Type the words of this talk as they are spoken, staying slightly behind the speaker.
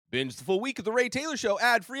Binge the full week of The Ray Taylor Show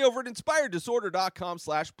ad-free over at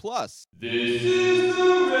inspireddisorder.com/plus. This is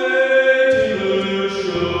The Ray Taylor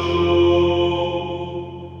Show.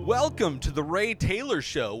 Welcome to The Ray Taylor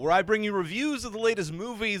Show, where I bring you reviews of the latest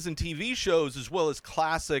movies and TV shows, as well as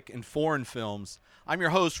classic and foreign films. I'm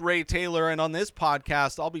your host, Ray Taylor, and on this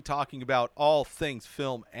podcast, I'll be talking about all things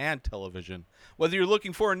film and television. Whether you're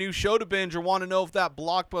looking for a new show to binge or want to know if that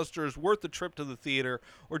blockbuster is worth the trip to the theater,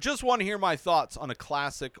 or just want to hear my thoughts on a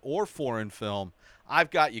classic or foreign film,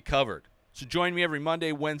 I've got you covered. So join me every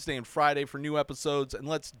Monday, Wednesday, and Friday for new episodes, and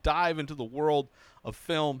let's dive into the world of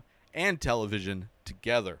film and television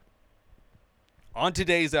together. On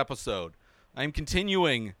today's episode, I'm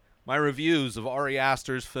continuing my reviews of Ari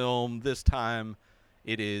Aster's film. This time,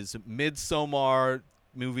 it is Midsommar,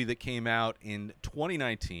 movie that came out in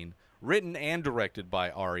 2019, written and directed by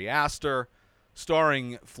Ari Aster,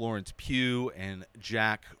 starring Florence Pugh and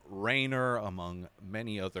Jack Reynor, among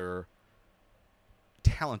many other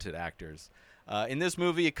talented actors. In this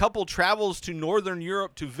movie, a couple travels to Northern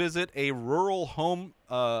Europe to visit a rural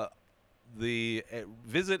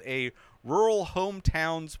rural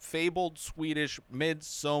hometown's fabled Swedish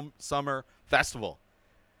Midsummer festival.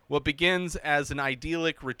 What begins as an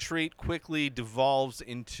idyllic retreat quickly devolves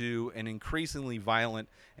into an increasingly violent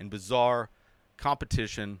and bizarre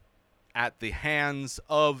competition at the hands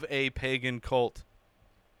of a pagan cult.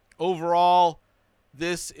 Overall,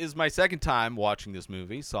 this is my second time watching this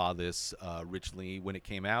movie. Saw this originally when it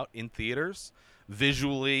came out in theaters.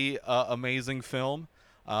 Visually amazing film.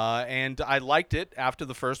 And I liked it after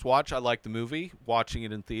the first watch. I liked the movie, watching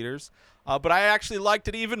it in theaters. But I actually liked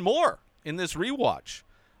it even more in this rewatch.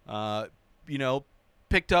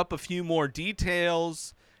 Picked up a few more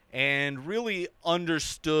details and really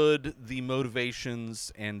understood the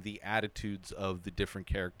motivations and the attitudes of the different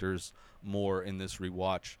characters more in this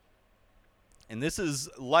rewatch. And this is,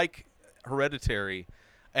 like Hereditary,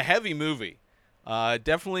 a heavy movie.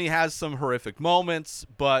 Definitely has some horrific moments,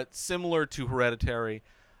 but similar to Hereditary,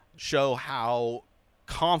 show how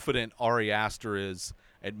confident Ari Aster is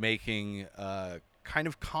at making kind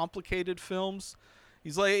of complicated films.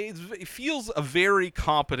 He feels a very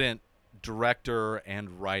competent director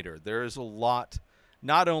and writer. There is a lot,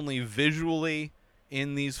 not only visually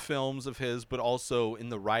in these films of his, but also in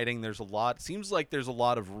the writing. There's a lot. It seems like there's a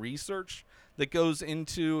lot of research that goes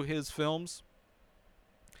into his films.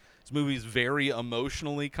 This movie is very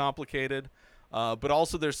emotionally complicated, but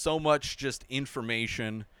also there's so much just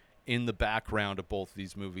information in the background of both of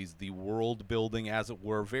these movies. The world building, as it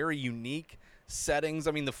were, very unique settings.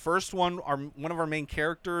 I mean, the first one, one of our main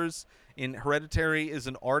characters in Hereditary is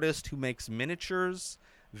an artist who makes miniatures.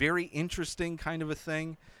 Very interesting kind of a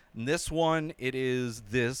thing. In this one, it is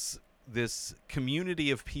this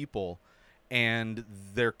community of people and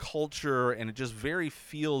their culture, and it just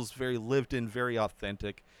feels very lived in, very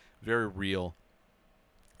authentic, very real.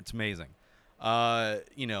 It's amazing. Where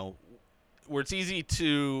it's easy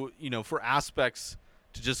to, for aspects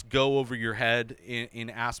to just go over your head in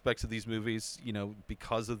aspects of these movies,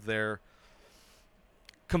 because of their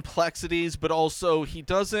complexities, but also he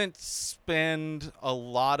doesn't spend a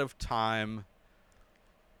lot of time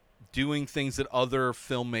doing things that other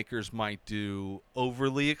filmmakers might do,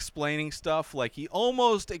 overly explaining stuff. Like, he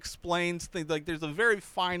almost explains things, like there's a very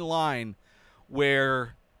fine line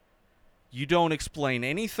where you don't explain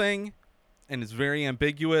anything and it's very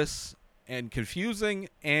ambiguous and confusing,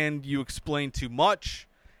 and you explain too much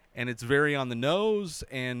and it's very on the nose,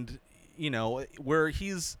 and where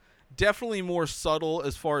he's definitely more subtle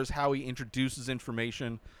as far as how he introduces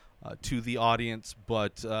information to the audience,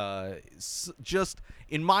 but just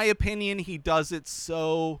in my opinion, he does it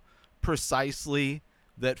so precisely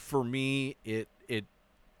that for me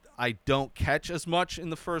I don't catch as much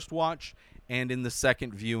in the first watch, and in the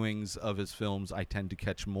second viewings of his films I tend to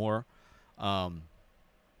catch more.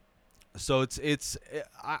 So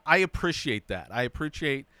I appreciate that. I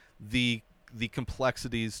appreciate the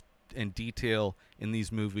complexities and detail in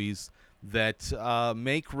these movies that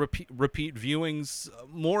make repeat viewings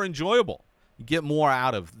more enjoyable. You get more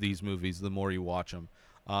out of these movies the more you watch them,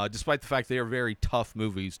 despite the fact they are very tough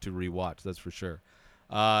movies to rewatch. That's for sure.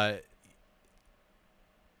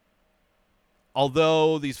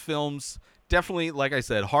 Although these films definitely, like I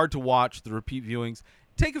said, hard to watch, the repeat viewings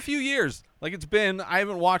take a few years. I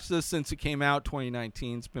haven't watched this since it came out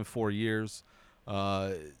 2019. It's been 4 years.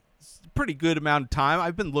 It's a pretty good amount of time.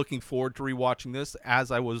 I've been looking forward to rewatching this, as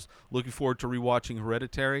I was looking forward to rewatching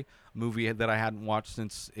Hereditary, a movie that I hadn't watched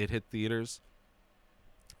since it hit theaters.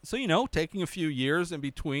 So, taking a few years in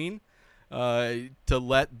between to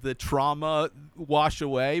let the trauma wash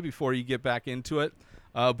away before you get back into it.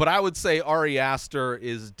 But I would say Ari Aster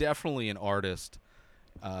is definitely an artist.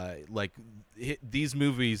 Like these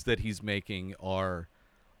movies that he's making are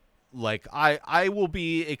like I will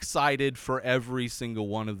be excited for every single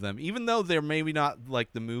one of them, even though they're maybe not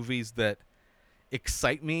like the movies that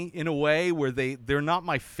excite me in a way where they're not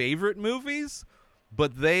my favorite movies,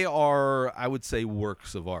 but they are, I would say,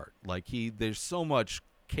 works of art. Like there's so much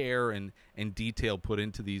care and detail put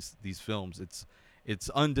into these films. It's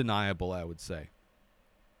undeniable, I would say,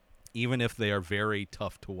 even if they are very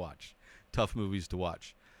tough movies to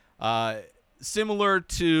watch. Similar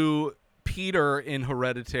to Peter in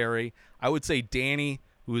Hereditary, I would say Danny,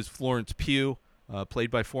 who is Florence Pugh,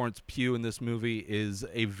 played by Florence Pugh in this movie, is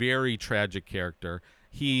a very tragic character.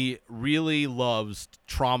 He really loves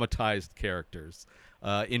traumatized characters.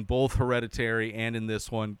 In both Hereditary and in this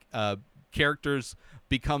one, characters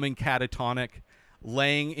becoming catatonic,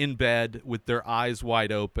 laying in bed with their eyes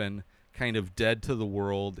wide open, kind of dead to the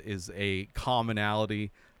world, is a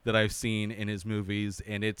commonality that I've seen in his movies.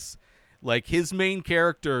 And it's like his main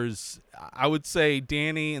characters, I would say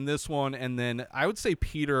Danny in this one, and then I would say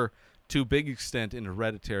Peter to a big extent in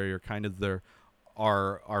Hereditary, are kind of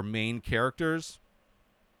our main characters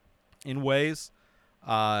in ways.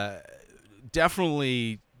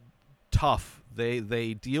 Definitely tough.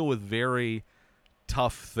 They deal with very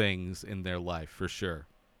tough things in their life, for sure.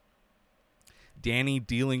 Danny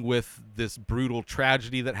dealing with this brutal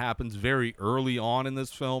tragedy that happens very early on in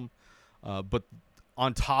this film, but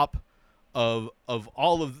on top of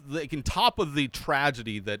all of like on top of the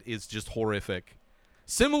tragedy that is just horrific,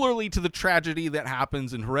 similarly to the tragedy that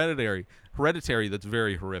happens in Hereditary that's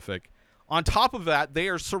very horrific. On top of that, they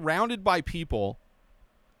are surrounded by people.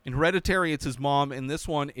 In Hereditary, it's his mom. In this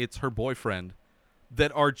one, it's her boyfriend,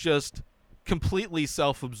 that are just completely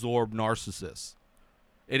self-absorbed narcissists.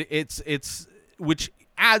 It's which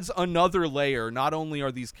adds another layer. Not only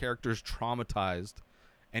are these characters traumatized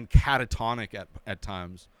and catatonic at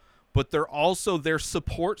times, but they're also, their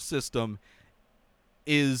support system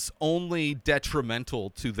is only detrimental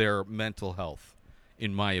to their mental health,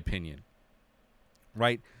 in my opinion.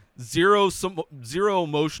 Right? Zero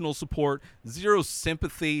emotional support, zero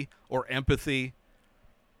sympathy or empathy.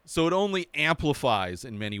 So it only amplifies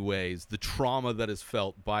in many ways the trauma that is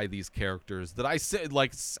felt by these characters that I said,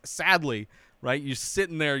 like, sadly, right? You're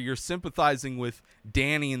sitting there, you're sympathizing with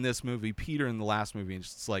Danny in this movie, Peter in the last movie, and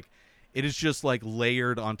it's just like, it is just like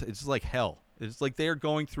layered onto, it's just like hell. It's like they're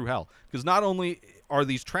going through hell. Because not only are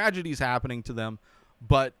these tragedies happening to them,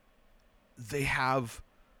 but they have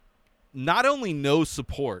not only no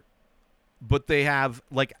support, but they have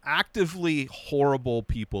like actively horrible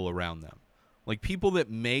people around them. Like people that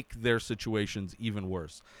make their situations even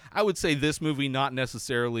worse. I would say this movie not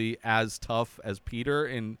necessarily as tough as Peter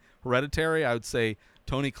in Hereditary. I would say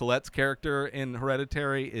Toni Collette's character in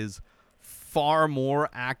Hereditary is far more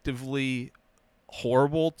actively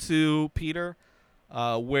horrible to Peter,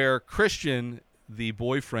 where Christian, the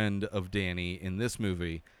boyfriend of Danny in this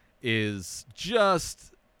movie, is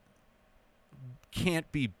just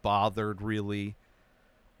can't be bothered, really.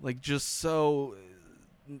 Like, just so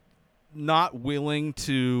not willing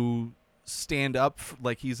to stand up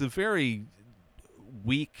like, he's a very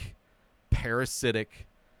weak, parasitic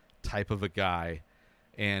type of a guy,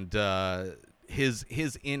 and his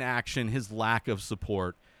inaction, his lack of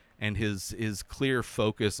support, and his clear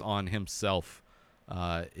focus on himself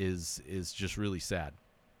is just really sad.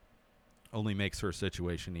 Only makes her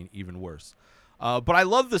situation even worse. But I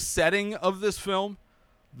love the setting of this film,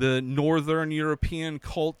 the Northern European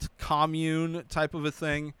cult commune type of a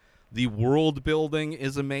thing. The world building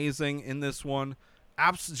is amazing in this one.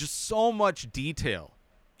 Just so much detail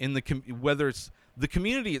in whether it's the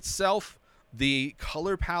community itself, the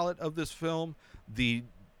color palette of this film, the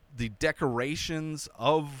decorations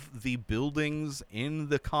of the buildings in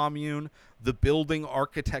the commune, the building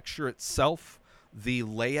architecture itself, the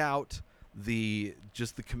layout, the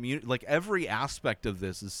community, like every aspect of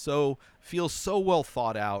this feels so well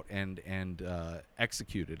thought out and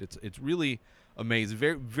executed. It's really amazing.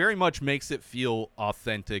 Very, very much makes it feel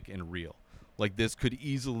authentic and real. Like this could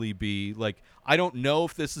easily be, like, I don't know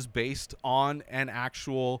if this is based on an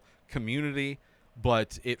actual community,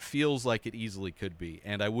 but it feels like it easily could be,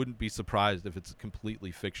 and I wouldn't be surprised if it's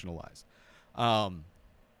completely fictionalized.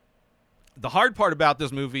 The hard part about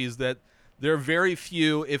this movie is that there are very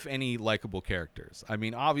few, if any, likable characters. I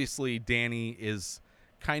mean, obviously, Danny is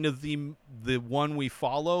kind of the one we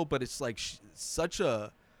follow, but it's like such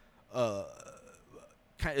a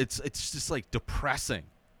it's just like depressing,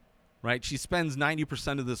 right? She spends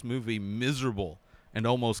 90% of this movie miserable and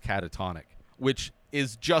almost catatonic, which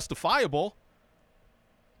is justifiable,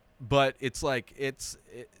 but it's like it's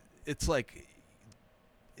like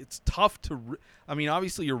it's tough to. I mean,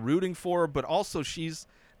 obviously you're rooting for her, but also she's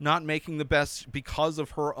not making the best because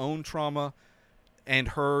of her own trauma and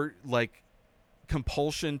her like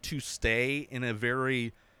compulsion to stay in a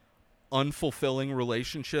very unfulfilling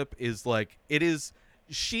relationship is like it is.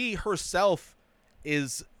 She herself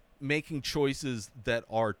is making choices that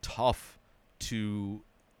are tough to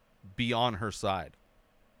be on her side,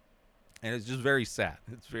 and it's just very sad.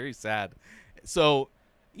 It's very sad. So,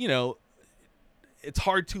 you know, it's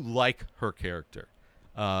hard to like her character,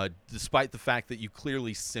 despite the fact that you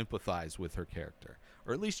clearly sympathize with her character,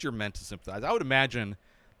 or at least you're meant to sympathize. I would imagine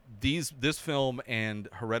this film and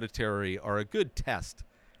Hereditary are a good test,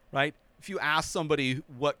 right? If you ask somebody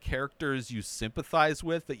what characters you sympathize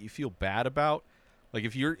with that you feel bad about, like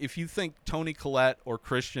if you think Toni Collette or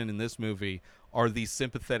Christian in this movie are these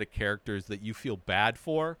sympathetic characters that you feel bad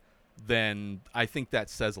for, then I think that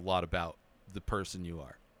says a lot about the person you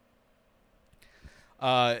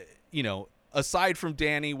are. You know, aside from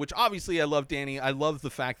Danny, which obviously I love Danny, I love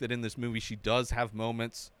the fact that in this movie she does have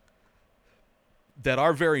moments that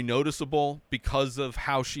are very noticeable because of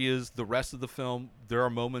how she is the rest of the film. There are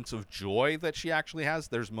moments of joy that she actually has.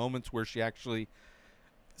 There's moments where she actually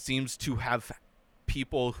seems to have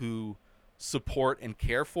people who support and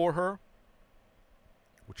care for her,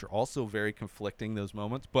 which are also very conflicting, those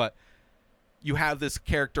moments. But you have this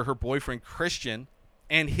character, her boyfriend Christian,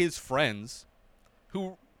 and his friends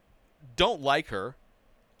who don't like her,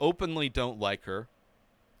 openly don't like her,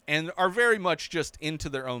 and are very much just into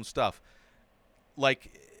their own stuff.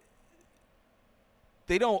 Like,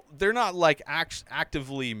 they're not like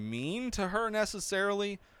actively mean to her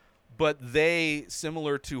necessarily, but they,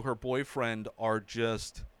 similar to her boyfriend, are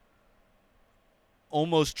just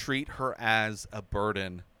almost treat her as a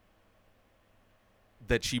burden,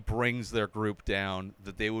 that she brings their group down,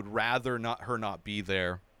 that they would rather not be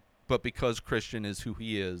there, but because Christian is who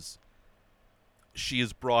he is, she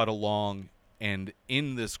is brought along and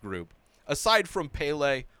in this group. Aside from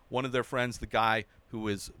Pele, one of their friends, the guy who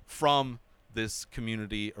is from this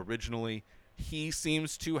community originally, he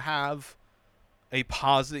seems to have a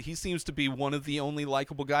positive. He seems to be one of the only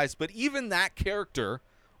likable guys. But even that character,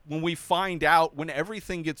 when we find out, when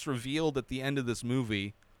everything gets revealed at the end of this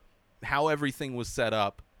movie, how everything was set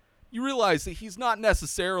up, you realize that he's not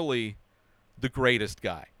necessarily the greatest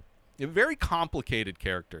guy. They're very complicated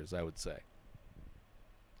characters, I would say.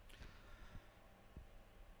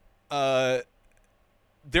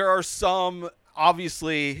 There are some,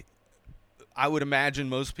 obviously, I would imagine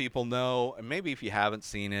most people know, and maybe if you haven't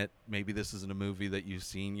seen it, maybe this isn't a movie that you've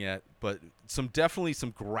seen yet, but definitely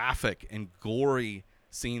some graphic and gory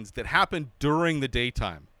scenes that happen during the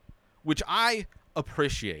daytime, which I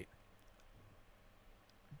appreciate.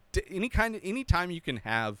 Anytime you can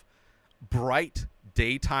have bright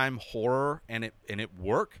daytime horror and it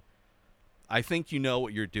work, I think you know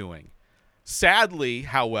what you're doing. Sadly,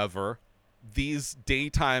 however, these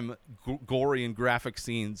daytime gory and graphic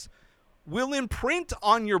scenes will imprint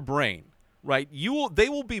on your brain, right? They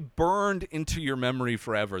will be burned into your memory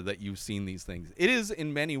forever that you've seen these things. It is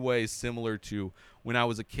in many ways similar to when I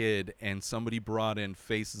was a kid and somebody brought in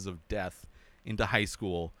Faces of Death into high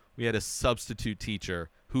school. We had a substitute teacher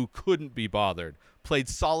who couldn't be bothered, played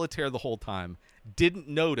solitaire the whole time, didn't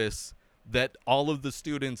notice that all of the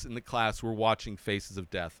students in the class were watching Faces of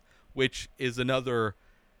Death, which is another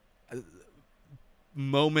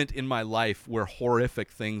moment in my life where horrific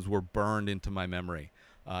things were burned into my memory.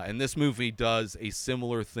 And this movie does a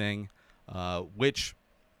similar thing, which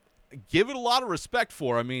give it a lot of respect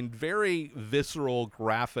for. I mean, very visceral,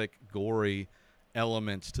 graphic, gory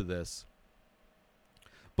elements to this.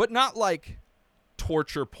 But not like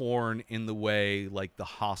torture porn in the way like the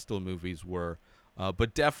Hostel movies were.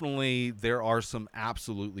 But definitely there are some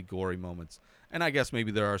absolutely gory moments. And I guess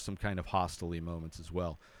maybe there are some kind of hostile-y moments as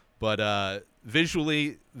well. But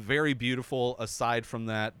visually, very beautiful. Aside from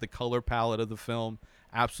that, the color palette of the film,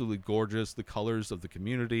 absolutely gorgeous. The colors of the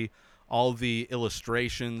community, all the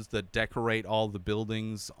illustrations that decorate all the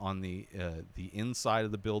buildings on the inside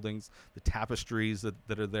of the buildings, the tapestries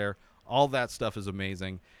that are there, all that stuff is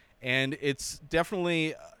amazing. And it's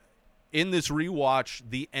definitely, in this rewatch,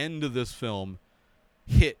 the end of this film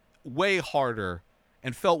hit way harder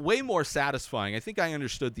and felt way more satisfying. I think I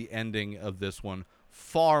understood the ending of this one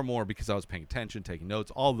far more because I was paying attention, taking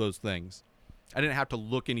notes, all those things. I didn't have to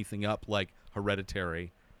look anything up like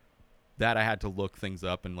Hereditary. That I had to look things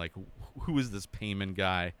up and like, who is this Payman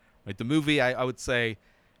guy? Right? The movie, I would say,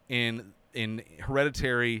 in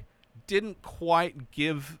Hereditary, didn't quite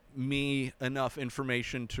give me enough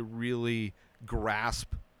information to really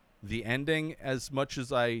grasp the ending as much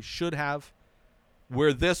as I should have,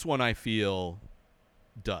 where this one I feel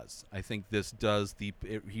does. I think this does.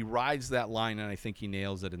 He rides that line, and I think he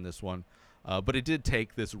nails it in this one. But it did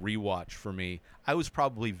take this rewatch for me. I was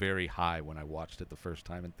probably very high when I watched it the first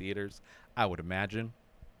time in theaters, I would imagine.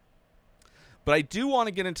 But I do want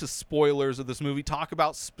to get into spoilers of this movie, talk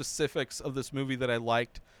about specifics of this movie that I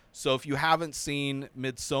liked. So if you haven't seen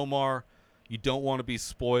Midsommar, you don't want to be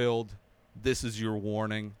spoiled, this is your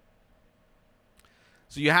warning.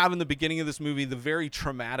 So you have in the beginning of this movie the very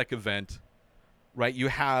traumatic event, right? You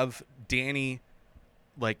have Dani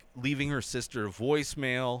like leaving her sister a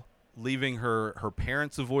voicemail, leaving her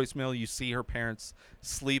parents a voicemail. You see her parents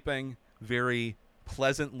sleeping very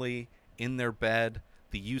pleasantly in their bed.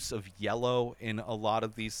 The use of yellow in a lot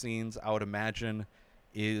of these scenes, I would imagine,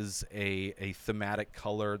 is a thematic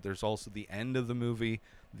color. There's also the end of the movie.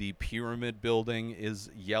 The pyramid building is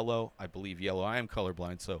yellow. I believe yellow. I am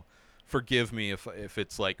colorblind, so forgive me if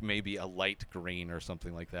it's like maybe a light green or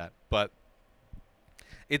something like that. But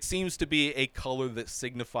it seems to be a color that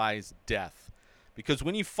signifies death. Because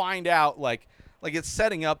when you find out, like it's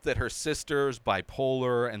setting up that her sister's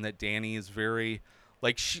bipolar and that Dani is very,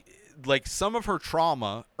 like some of her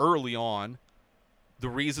trauma early on, the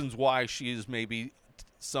reasons why she is maybe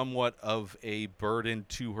somewhat of a burden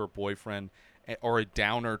to her boyfriend or a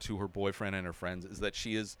downer to her boyfriend and her friends is that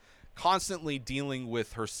she is constantly dealing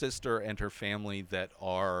with her sister and her family that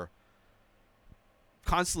are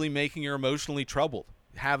constantly making her emotionally troubled.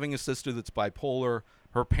 Having a sister that's bipolar,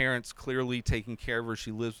 her parents clearly taking care of her.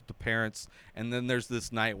 She lives with the parents. And then there's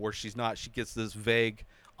this night where she's not. She gets this vague,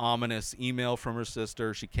 ominous email from her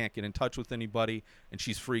sister. She can't get in touch with anybody, and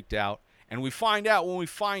she's freaked out. And when we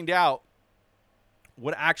find out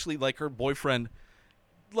what actually, like, her boyfriend,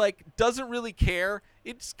 like, doesn't really care,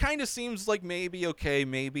 it kind of seems like maybe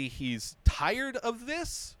he's tired of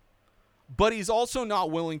this, but he's also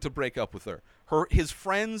not willing to break up with her. His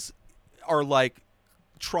friends are, like,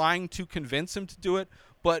 trying to convince him to do it,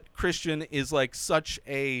 but Christian is like such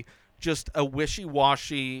a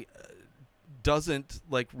wishy-washy, doesn't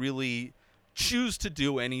like really choose to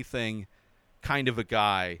do anything kind of a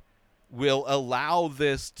guy, will allow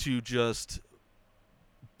this to just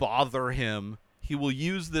bother him. He will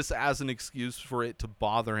use this as an excuse for it to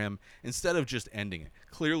bother him instead of just ending it.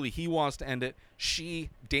 Clearly he wants to end it.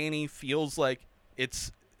 Dani feels like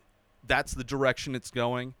that's the direction it's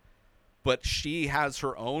going. But she has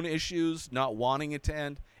her own issues, not wanting it to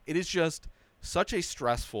end. It is just such a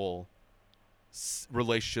stressful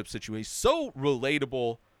relationship situation. So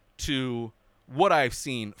relatable to what I've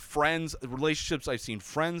seen. Relationships I've seen.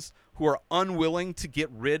 Friends who are unwilling to get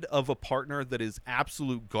rid of a partner that is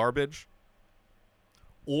absolute garbage.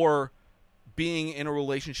 Or being in a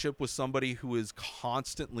relationship with somebody who is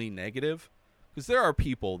constantly negative. Because there are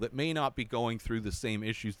people that may not be going through the same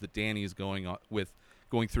issues that Dani is going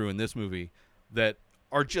through in this movie that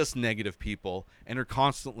are just negative people and are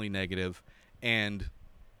constantly negative, and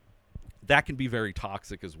that can be very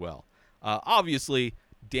toxic as well. Obviously,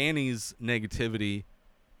 Dani's negativity,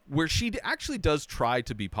 where she actually does try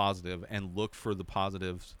to be positive and look for the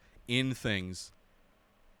positives in things,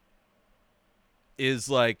 is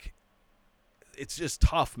like, it's just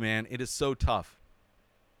tough, man. It is so tough,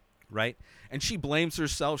 right? And she blames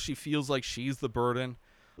herself. She feels like she's the burden.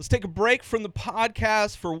 Let's take a break from the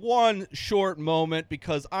podcast for one short moment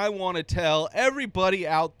because I want to tell everybody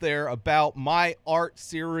out there about my art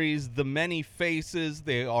series, The Many Faces.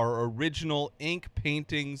 They are original ink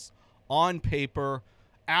paintings on paper,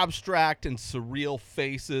 abstract and surreal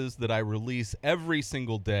faces that I release every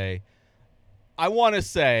single day. I want to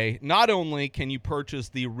say, not only can you purchase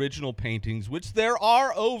the original paintings, which there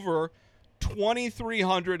are over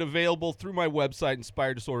 2,300 available through my website,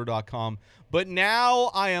 inspireddisorder.com. But now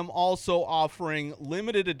I am also offering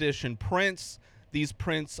limited edition prints. These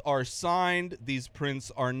prints are signed, these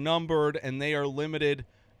prints are numbered, and they are limited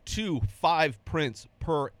to 5 prints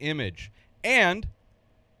per image. And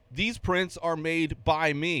these prints are made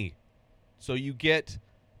by me. So you get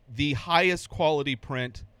the highest quality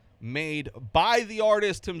print made by the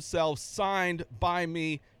artist himself, signed by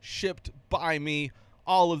me, shipped by me,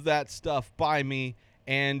 all of that stuff by me.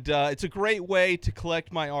 And it's a great way to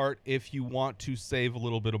collect my art if you want to save a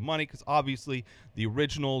little bit of money, because obviously the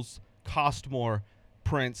originals cost more,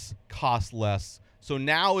 prints cost less. So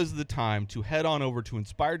now is the time to head on over to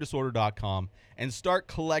inspireddisorder.com and start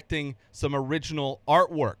collecting some original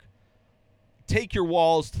artwork. Take your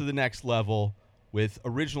walls to the next level with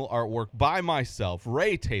original artwork by myself,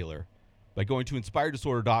 Ray Taylor, by going to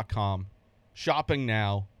inspireddisorder.com, shopping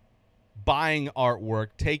now, buying artwork.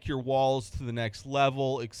 Take your walls to the next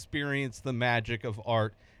level, experience the magic of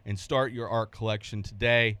art, and start your art collection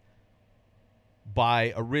today.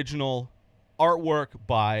 Buy original artwork,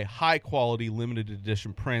 buy high-quality limited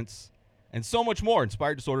edition prints, and so much more.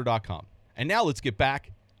 InspiredDisorder.com. And now let's get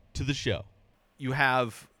back to the show. You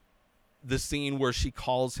have the scene where she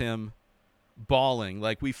calls him bawling.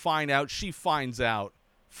 Like, she finds out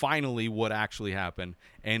finally what actually happened,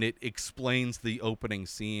 and it explains the opening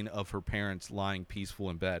scene of her parents lying peaceful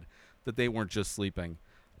in bed, that they weren't just sleeping.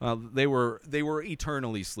 They were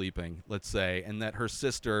eternally sleeping, let's say, and that her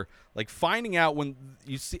sister, like, finding out when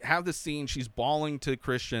you have the scene, she's bawling to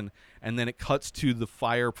Christian, and then it cuts to the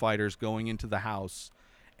firefighters going into the house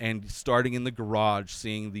and starting in the garage,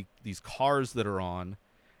 seeing these cars that are on,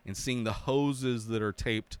 and seeing the hoses that are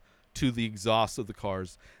taped to the exhaust of the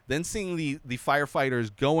cars, then seeing the firefighters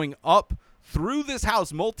going up through this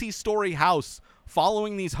house, multi-story house,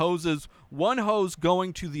 following these hoses, one hose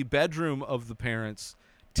going to the bedroom of the parents,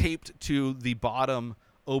 taped to the bottom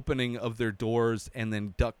opening of their doors and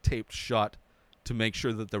then duct taped shut to make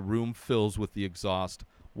sure that the room fills with the exhaust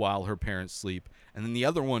while her parents sleep, and then the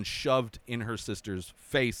other one shoved in her sister's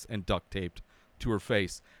face and duct taped to her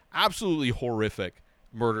face. Absolutely horrific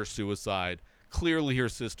murder-suicide. Clearly her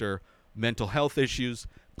sister, mental health issues.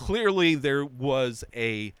 Clearly there was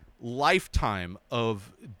a lifetime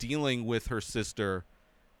of dealing with her sister,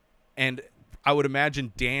 and I would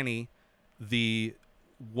imagine Danny, the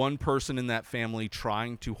one person in that family,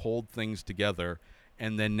 trying to hold things together,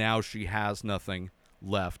 and then now she has nothing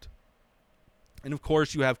left. And of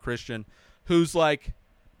course you have Christian, who's like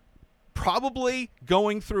probably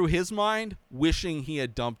going through his mind wishing he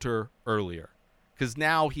had dumped her earlier, because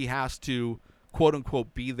now he has to quote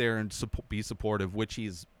unquote be there and be supportive, which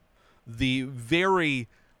he's the very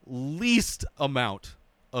least amount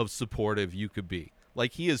of supportive you could be.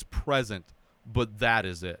 Like, he is present, but that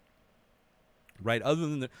is it. Right?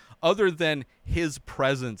 Other than his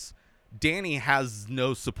presence, Danny has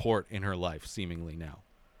no support in her life seemingly now,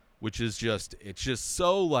 which is it's just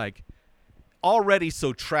so, like, already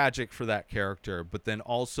so tragic for that character, but then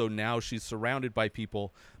also now she's surrounded by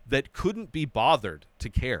people that couldn't be bothered to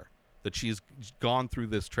care that she's gone through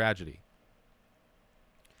this tragedy.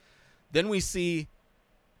 Then we see,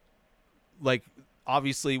 like,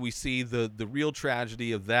 obviously we see the real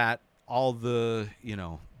tragedy of that, all the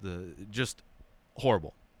just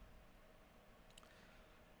horrible.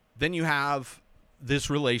 Then you have this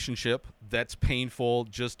relationship that's painful,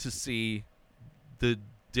 just to see the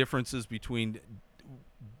differences between,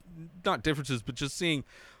 not differences, but just seeing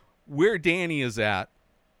where Danny is at,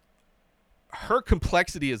 her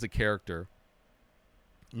complexity as a character,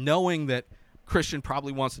 knowing that Christian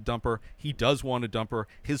probably wants to dump her. He does want to dump her.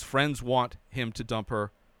 His friends want him to dump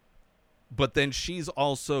her. But then she's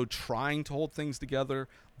also trying to hold things together.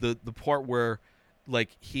 The part where,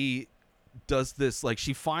 like, he does this, like,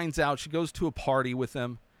 she finds out, she goes to a party with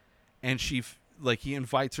him, and he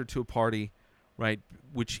invites her to a party, right,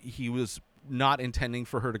 which he was not intending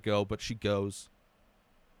for her to go, but she goes.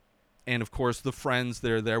 And of course the friends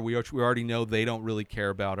that are there, we already know they don't really care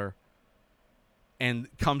about her. And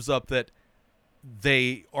comes up that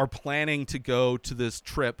they are planning to go to this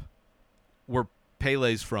trip where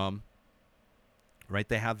Pele's from, right?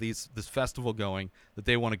 They have this festival going that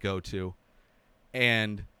they want to go to,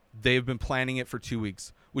 and they've been planning it for 2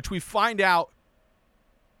 weeks, which we find out,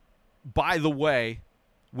 by the way,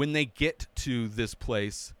 when they get to this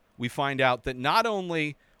place, we find out that not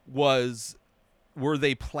only were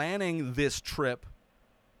they planning this trip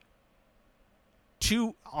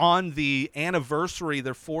on the anniversary,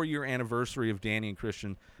 their 4-year anniversary of Danny and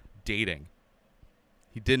Christian dating.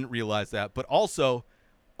 He didn't realize that, but also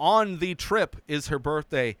on the trip is her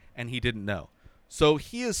birthday, and he didn't know. So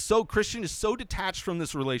Christian is so detached from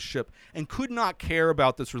this relationship and could not care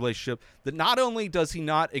about this relationship that not only does he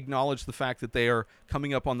not acknowledge the fact that they are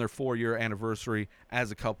coming up on their 4-year anniversary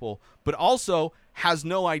as a couple, but also has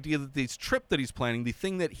no idea that this trip that he's planning, the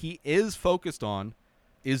thing that he is focused on,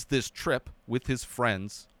 is this trip with his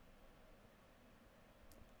friends,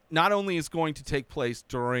 not only is going to take place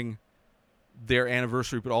during their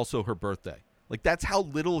anniversary, but also her birthday. Like, that's how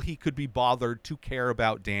little he could be bothered to care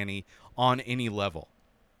about Danny on any level.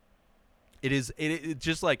 It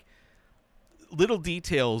just, like, little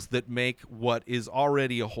details that make what is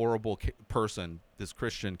already a horrible person, this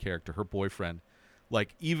Christian character, her boyfriend,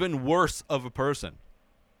 like, even worse of a person.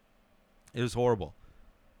 It is horrible.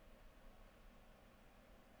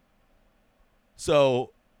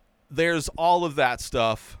 So there's all of that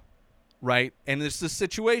stuff, right? And it's this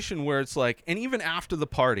situation where it's like, and even after the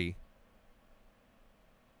party,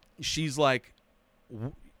 she's like,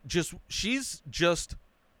 she's just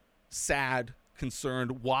sad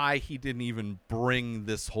concerned why he didn't even bring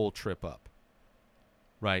this whole trip up.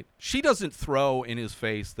 Right? She doesn't throw in his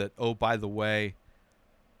face that, oh, by the way,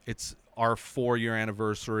 it's our 4-year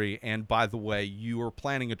anniversary, and by the way, you are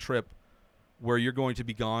planning a trip where you're going to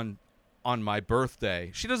be gone on my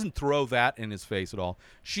birthday. She doesn't throw that in his face at all.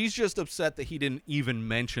 She's just upset that he didn't even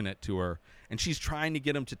mention it to her, and she's trying to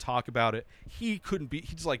get him to talk about it. He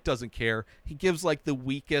just like doesn't care. He gives like the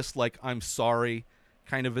weakest, like, I'm sorry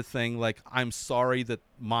kind of a thing, like, I'm sorry that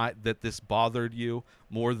this bothered you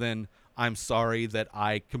more than I'm sorry that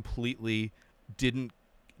I completely didn't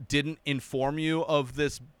inform you of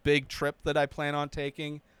this big trip that I plan on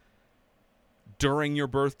taking during your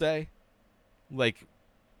birthday. Like,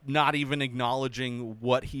 not even acknowledging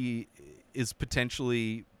what he is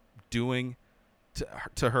potentially doing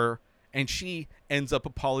to her. And she ends up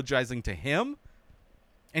apologizing to him.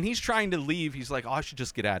 And he's trying to leave. He's like, oh, I should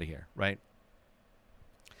just get out of here, right?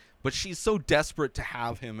 But she's so desperate to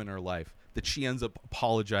have him in her life that she ends up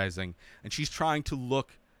apologizing. And she's trying to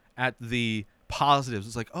look at the positives.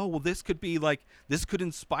 It's like, oh, well, this could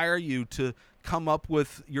inspire you to come up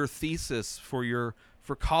with your thesis for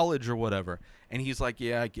college or whatever. And he's like,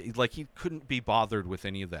 yeah, like he couldn't be bothered with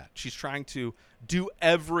any of that. She's trying to do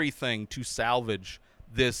everything to salvage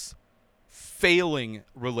this failing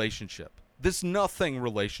relationship, this nothing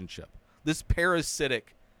relationship, this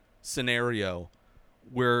parasitic scenario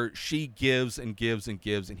where she gives and gives and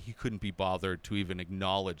gives, and he couldn't be bothered to even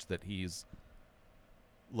acknowledge that he's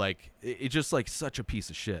like, it's just like such a piece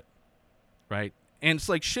of shit, right? And it's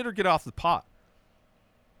like, shit or get off the pot.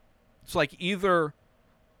 It's like, either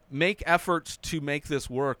make efforts to make this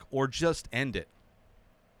work or just end it.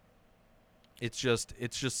 It's just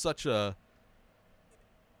such a,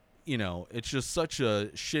 it's just such a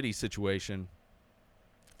shitty situation.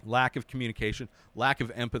 Lack of communication, lack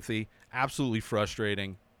of empathy, absolutely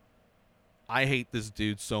frustrating. I hate this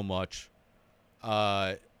dude so much.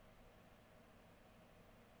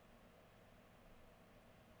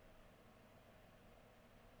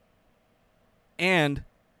 And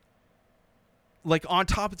like, on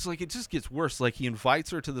top, it's like, it just gets worse. Like, he invites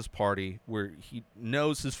her to this party where he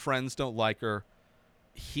knows his friends don't like her.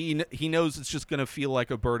 He knows it's just going to feel like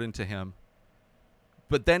a burden to him.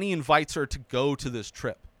 But then he invites her to go to this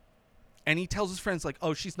trip. And he tells his friends, like,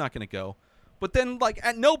 oh, she's not going to go. But then, like,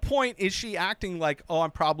 at no point is she acting like, oh,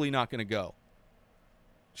 I'm probably not going to go.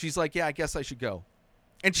 She's like, yeah, I guess I should go.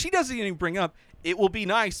 And she doesn't even bring up, it will be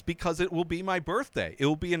nice because it will be my birthday. It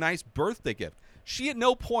will be a nice birthday gift. She at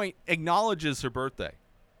no point acknowledges her birthday.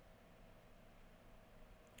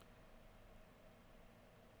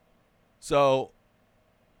 So,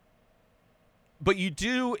 but you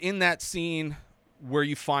do, in that scene where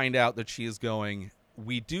you find out that she is going,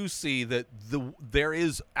 we do see that there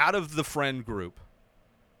is, out of the friend group,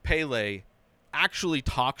 Pele actually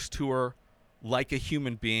talks to her like a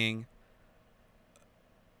human being,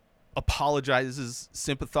 apologizes,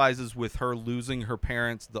 sympathizes with her losing her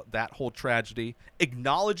parents, that whole tragedy,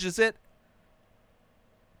 acknowledges it,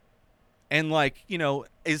 and, like,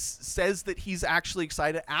 says that he's actually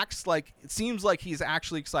excited, acts like, it seems like he's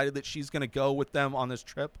actually excited that she's going to go with them on this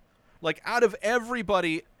trip. Like, out of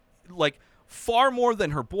everybody, like, far more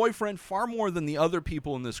than her boyfriend, far more than the other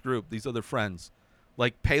people in this group, these other friends,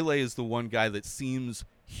 like, Pele is the one guy that seems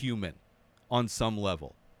human on some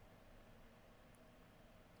level.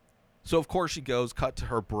 So, of course, she goes, cut to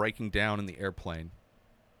her breaking down in the airplane.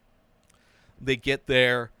 They get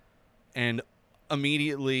there, and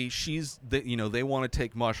immediately they want to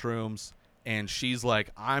take mushrooms, and she's like,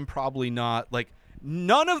 I'm probably not. Like,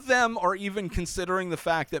 none of them are even considering the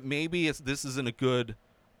fact that maybe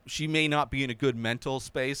she may not be in a good mental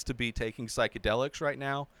space to be taking psychedelics right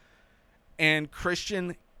now. And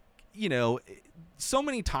Christian, so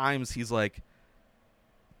many times he's like,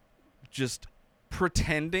 just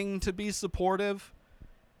pretending to be supportive,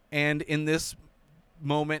 and in this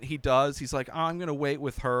moment he's like, oh, I'm gonna wait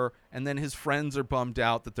with her, and then his friends are bummed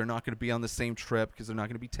out that they're not going to be on the same trip because they're not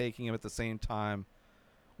going to be taking him at the same time,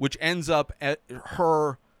 which ends up at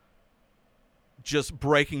her just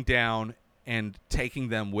breaking down and taking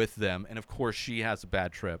them with them. And of course she has a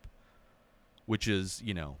bad trip, which is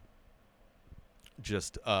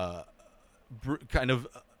just kind of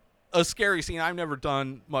a scary scene. I've never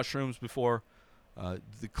done mushrooms before.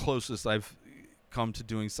 The closest I've come to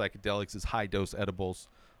doing psychedelics is high dose edibles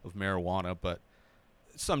of marijuana, but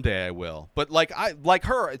someday I will. But like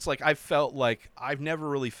her, it's like I've never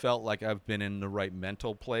really felt like I've been in the right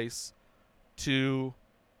mental place to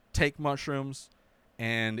take mushrooms,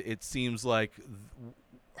 and it seems like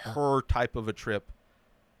her type of a trip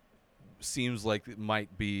seems like it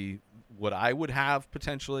might be what I would have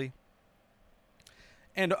potentially.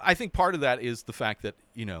 And I think part of that is the fact that,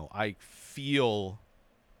 I feel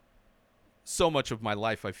so much of my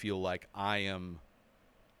life, I feel like I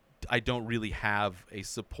don't really have a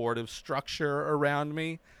supportive structure around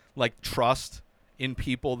me, like trust in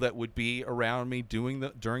people that would be around me during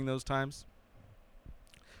those times.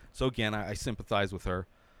 So again, I sympathize with her.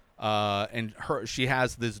 And she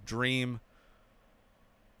has this dream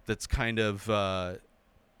that's kind of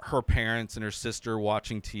her parents and her sister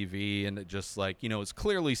watching TV, and it just like, it's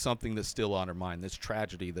clearly something that's still on her mind. This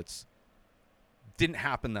tragedy that's didn't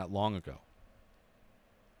happen that long ago.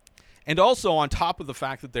 And also, on top of the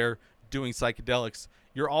fact that they're doing psychedelics,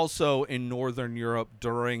 you're also in Northern Europe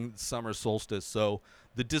during summer solstice. So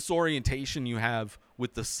the disorientation you have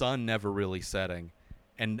with the sun never really setting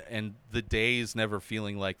and the days never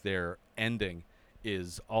feeling like they're ending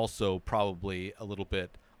is also probably a little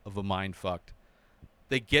bit of a mind fucked.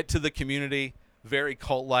 They get to the community, very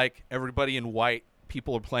cult-like, everybody in white.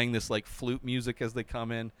 People are playing this like flute music as they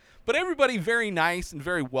come in. But everybody very nice and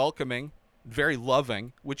very welcoming, very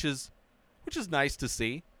loving, which is nice to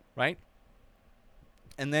see, right?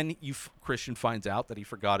 And then Christian finds out that he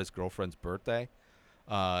forgot his girlfriend's birthday.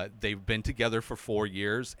 They've been together for 4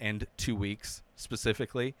 years and 2 weeks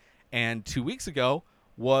specifically. And 2 weeks ago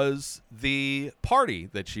was the party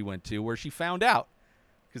that she went to where she found out.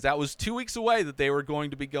 Because that was 2 weeks away that they were going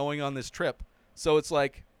to be going on this trip. So it's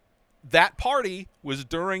like that party was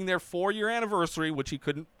during their 4-year anniversary, which he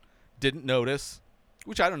didn't notice,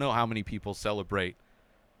 which I don't know how many people celebrate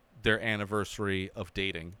their anniversary of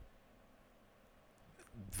dating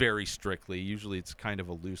very strictly. Usually it's kind of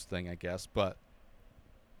a loose thing, I guess. But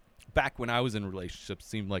back when I was in relationships, it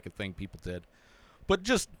seemed like a thing people did. But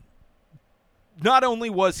just not only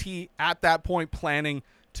was he at that point planning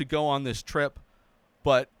to go on this trip,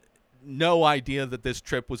 but no idea that this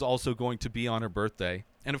trip was also going to be on her birthday.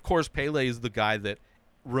 And of course, Pele is the guy that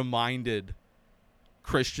reminded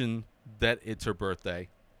Christian that it's her birthday,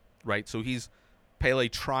 right? So he's Pele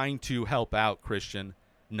trying to help out Christian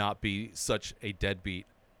not be such a deadbeat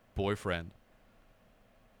boyfriend.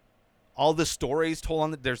 All the stories told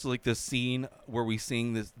on there's like this scene where we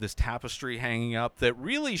seeing this tapestry hanging up that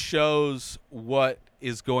really shows what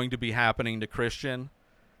is going to be happening to Christian,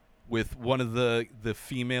 with one of the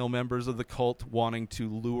female members of the cult wanting to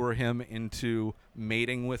lure him into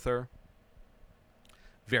mating with her.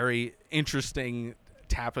 Very interesting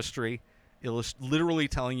tapestry, literally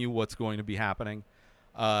telling you what's going to be happening.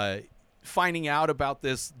 Finding out about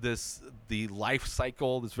the life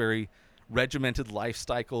cycle, this very regimented life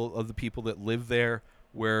cycle of the people that live there,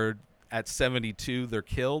 where at 72 they're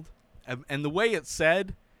killed. And the way it's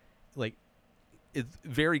said, like, it's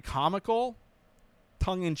very comical,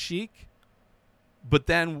 tongue-in-cheek, but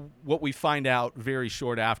then what we find out very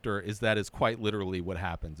short after is that is quite literally what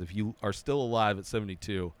happens. If you are still alive at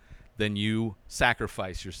 72, then you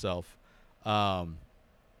sacrifice yourself.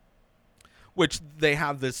 Which they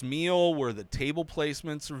have this meal where the table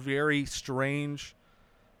placements are very strange.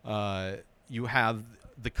 You have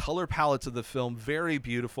the color palettes of the film very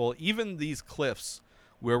beautiful. Even these cliffs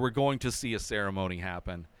where we're going to see a ceremony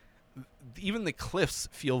happen, even the cliffs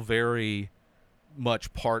feel very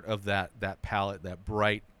much part of that palette, that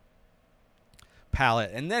bright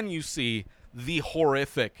palette. And then you see the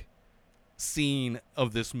horrific scene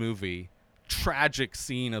of this movie, tragic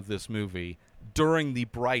scene of this movie during the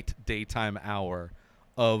bright daytime hour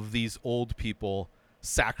of these old people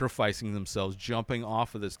sacrificing themselves, jumping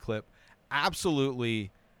off of this cliff.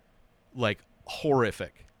 Absolutely, like,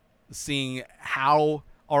 horrific. Seeing how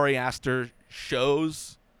Ari Aster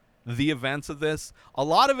shows the events of this. A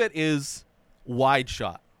lot of it is wide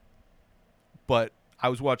shot, but I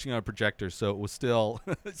was watching on a projector, so it was still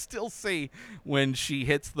see when she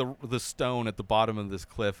hits the stone at the bottom of this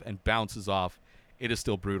cliff and bounces off. It is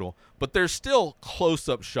still brutal, but there's still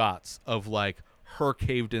close-up shots of like her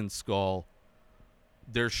caved-in skull.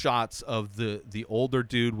 There's shots of the older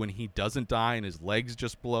dude when he doesn't die and his legs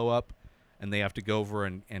just blow up, and they have to go over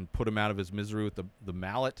and put him out of his misery with the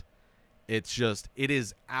mallet. It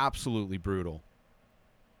is absolutely brutal.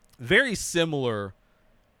 Very similar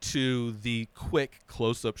to the quick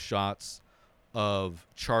close-up shots of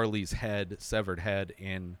Charlie's severed head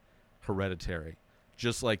in Hereditary.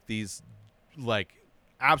 Just like these, like,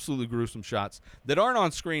 absolutely gruesome shots that aren't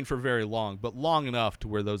on screen for very long, but long enough to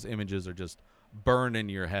where those images are just burned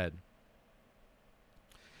into your head.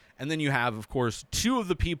 And then you have, of course, two of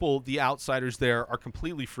the people, the outsiders there, are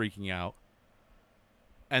completely freaking out.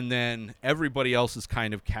 And then everybody else is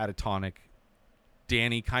kind of catatonic.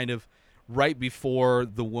 Danny kind of, right before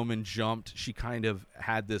the woman jumped, she kind of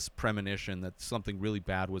had this premonition that something really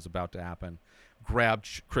bad was about to happen.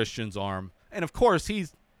 Grabbed Christian's arm, And of course, he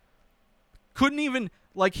couldn't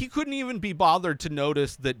even be bothered to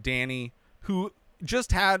notice that Danny, who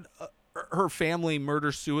just had her family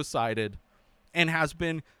murder-suicided and has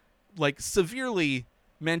been like severely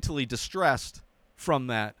mentally distressed from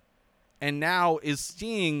that, and now is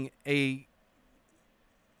seeing a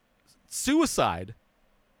suicide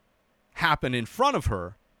happen in front of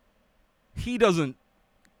her, he doesn't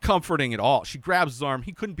comforting at all. She grabs his arm.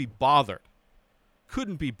 He couldn't be bothered.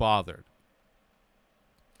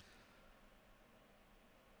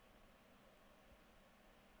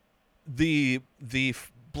 The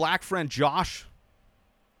black friend Josh,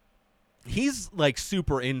 he's like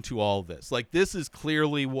super into all of this. Like, this is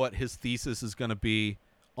clearly what his thesis is going to be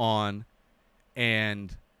on,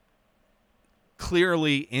 and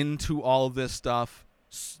clearly into all of this stuff,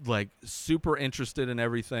 like super interested in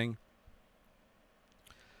everything.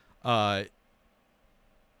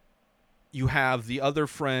 You have the other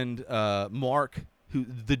friend, Mark, who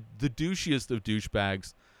the douchiest of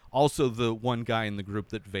douchebags, also the one guy in the group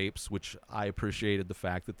that vapes, which I appreciated the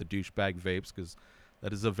fact that the douchebag vapes, because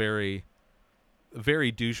that is a very,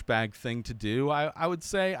 very douchebag thing to do. I would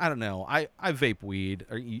say, I don't know. I vape weed,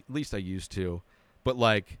 or at least I used to, but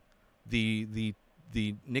like the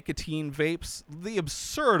nicotine vapes, the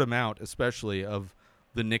absurd amount, especially of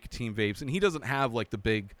the nicotine vapes, and he doesn't have like the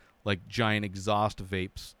big, like giant exhaust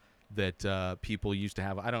vapes that people used to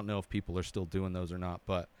have. I don't know if people are still doing those or not,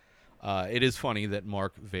 but it is funny that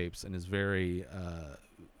Mark vapes and is very,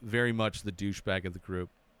 very much the douchebag of the group.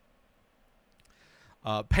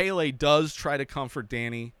 Pele does try to comfort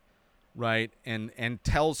Danny, right, and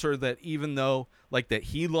tells her that even though, like, that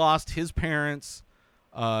he lost his parents,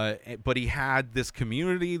 but he had this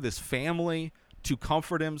community, this family to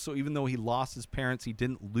comfort him. So even though he lost his parents, he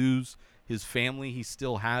didn't lose his family. He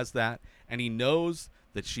still has that, and he knows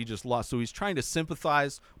that she just lost. So he's trying to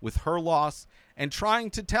sympathize with her loss and trying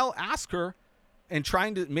to ask her, and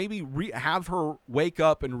trying to maybe have her wake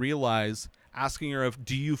up and realize, asking her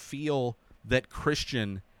do you feel that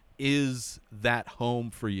Christian is that home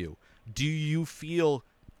for you? Do you feel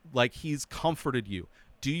like he's comforted you?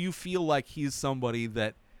 Do you feel like he's somebody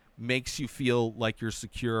that makes you feel like you're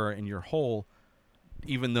secure and you're whole,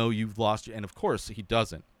 even though you've lost you? And of course, he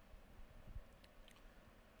doesn't.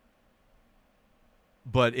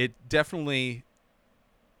 But it definitely,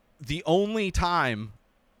 the only time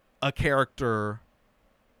a character,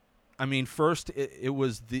 I mean, first it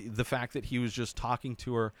was the fact that he was just talking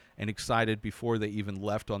to her and excited before they even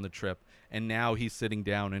left on the trip, and now he's sitting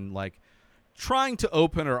down and like trying to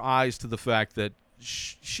open her eyes to the fact that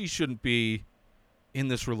she shouldn't be in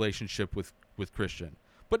this relationship with Christian,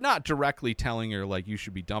 but not directly telling her like you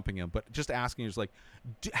should be dumping him, but just asking her, like,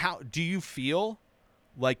 how do you feel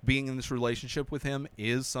like being in this relationship with him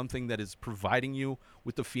is something that is providing you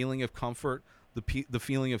with the feeling of comfort, the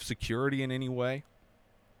feeling of security in any way?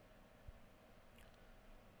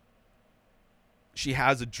 She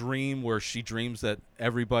has a dream where she dreams that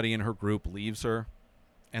everybody in her group leaves her,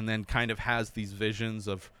 and then kind of has these visions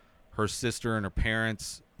of her sister and her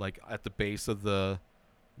parents like at the base of the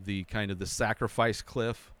kind of the sacrifice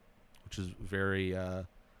cliff, which is very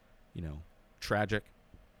tragic.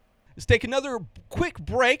 Let's take another quick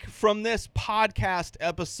break from this podcast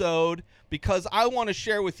episode because I want to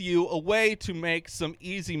share with you a way to make some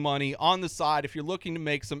easy money on the side if you're looking to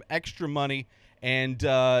make some extra money and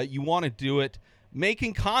you want to do it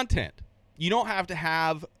making content. You don't have to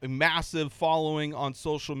have a massive following on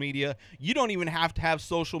social media. You don't even have to have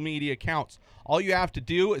social media accounts. All you have to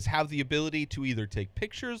do is have the ability to either take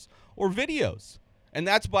pictures or videos. And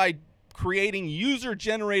that's by creating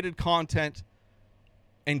user-generated content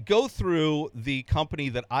and go through the company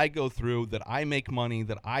that I go through, that I make money,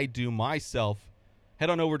 that I do myself. Head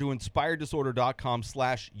on over to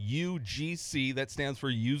inspireddisorder.com/UGC. That stands for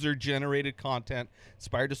user-generated content.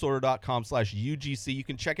 Inspireddisorder.com/UGC. You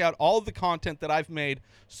can check out all of the content that I've made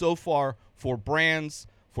so far for brands,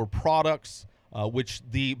 for products, which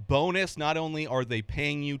the bonus, not only are they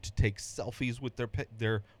paying you to take selfies with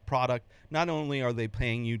their product, not only are they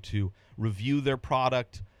paying you to review their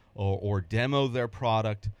product or demo their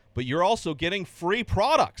product, but you're also getting free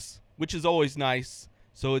products, which is always nice.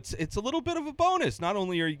 So it's a little bit of a bonus. Not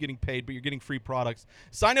only are you getting paid, but you're getting free products.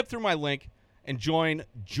 Sign up through my link and join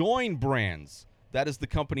Brands. That is the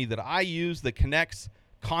company that I use that connects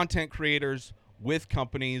content creators with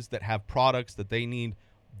companies that have products that they need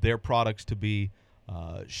their products to be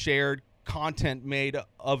shared, content made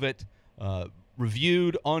of it,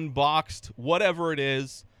 reviewed, unboxed, whatever it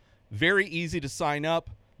is. Very easy to sign up.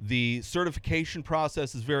 The certification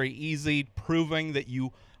process is very easy, proving that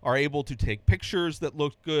you are able to take pictures that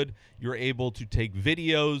look good. You're able to take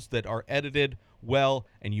videos that are edited well,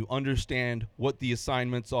 and you understand what the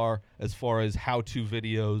assignments are as far as how-to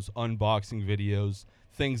videos, unboxing videos,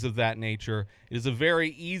 things of that nature. It is a very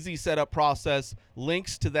easy setup process.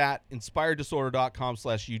 Links to that,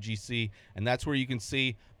 inspireddisorder.com/UGC, and that's where you can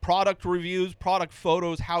see product reviews, product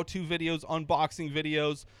photos, how-to videos, unboxing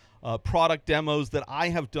videos, product demos that I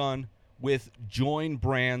have done with join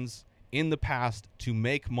brands in the past to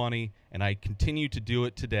make money, and I continue to do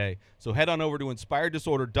it today. So head on over to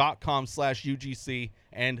inspireddisorder.com/UGC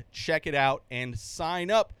and check it out and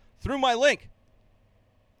sign up through my link,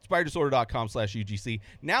 inspireddisorder.com/UGC.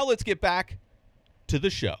 Now let's get back to the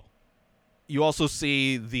show. You also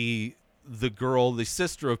see the girl, the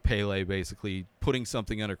sister of Pele, basically putting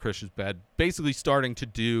something under Christian's bed, basically starting to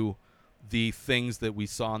do the things that we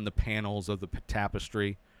saw in the panels of the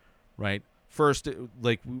tapestry, right? First,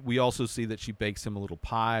 we also see that she bakes him a little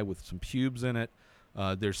pie with some pubes in it.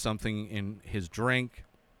 There's something in his drink.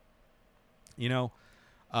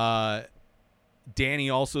 Danny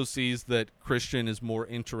also sees that Christian is more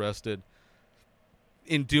interested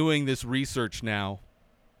in doing this research now.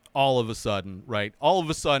 All of a sudden, right? All of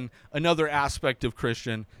a sudden, another aspect of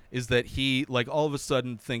Christian is that he, all of a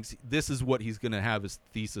sudden thinks this is what he's going to have his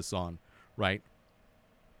thesis on, right?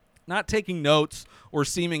 Not taking notes or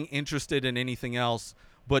seeming interested in anything else,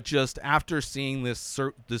 but just after seeing this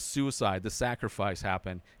suicide, the sacrifice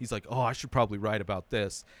happen, he's like, oh, I should probably write about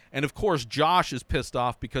this. And of course, Josh is pissed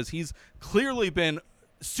off because he's clearly been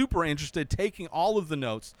super interested, taking all of the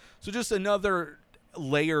notes. So just another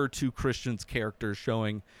layer to Christian's character,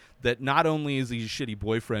 showing that not only is he a shitty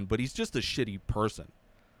boyfriend, but he's just a shitty person.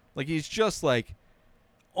 He's just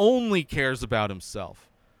only cares about himself.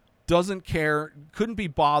 Doesn't care, couldn't be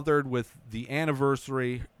bothered with the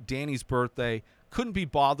anniversary, Danny's birthday, couldn't be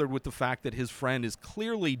bothered with the fact that his friend is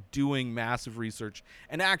clearly doing massive research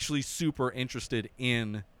and actually super interested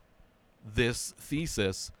in this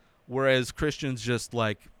thesis, whereas Christian's just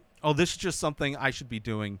oh, this is just something I should be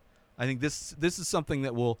doing. I think this is something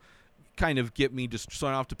that will kind of get me just so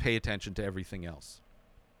I don't have to pay attention to everything else.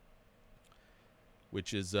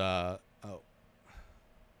 Which is, Okay.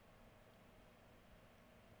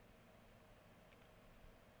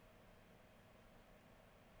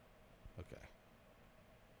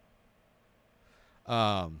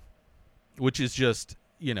 Which is just,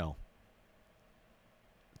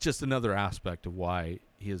 just another aspect of why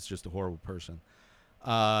he is just a horrible person.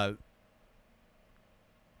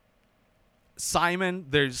 Simon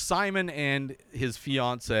and his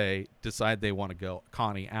fiance decide they want to go,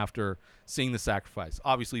 Connie, after seeing the sacrifice.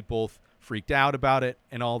 Obviously, both freaked out about it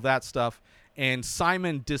and all that stuff. And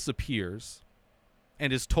Simon disappears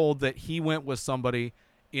and is told that he went with somebody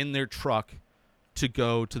in their truck to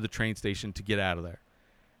go to the train station to get out of there.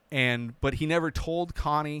 But he never told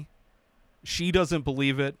Connie. She doesn't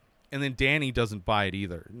believe it. And then Danny doesn't buy it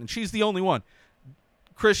either. And she's the only one.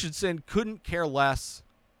 Christian couldn't care less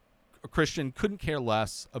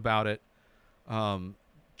about it.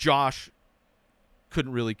 Josh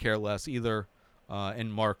couldn't really care less either.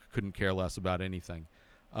 And Mark couldn't care less about anything.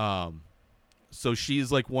 So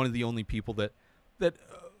she's one of the only people that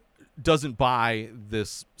doesn't buy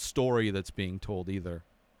this story that's being told either.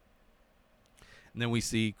 And then we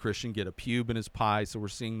see Christian get a pube in his pie. So we're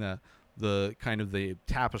seeing the kind of the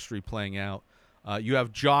tapestry playing out. You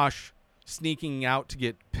have Josh sneaking out to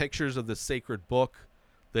get pictures of the sacred book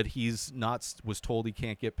that was told he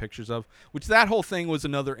can't get pictures of, which that whole thing was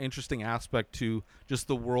another interesting aspect to just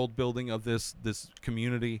the world building of this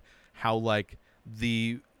community. How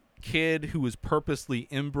the kid who was purposely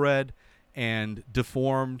inbred and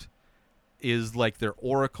deformed is their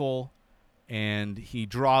oracle, and he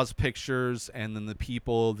draws pictures, and then the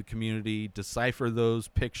people of the community decipher those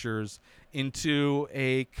pictures into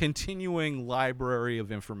a continuing library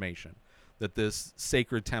of information that this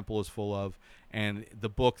sacred temple is full of. And the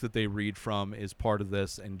book that they read from is part of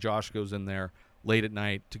this, and Josh goes in there late at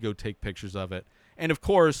night to go take pictures of it. And of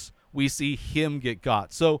course, we see him get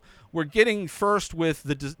got. So we're getting first with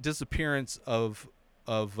the disappearance of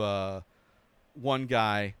one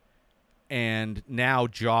guy, and now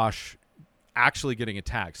Josh actually getting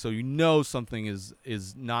attacked. So something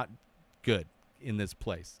is not good in this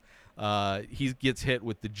place. He gets hit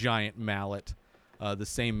with the giant mallet. The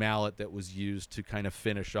same mallet that was used to kind of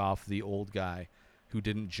finish off the old guy who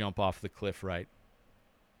didn't jump off the cliff right.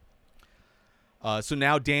 So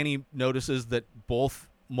now Danny notices that both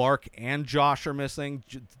Mark and Josh are missing.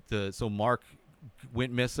 So Mark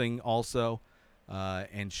went missing also.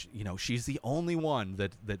 And she's the only one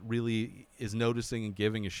that really is noticing and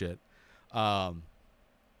giving a shit.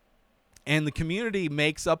 And the community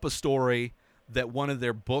makes up a story that one of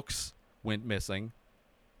their books went missing,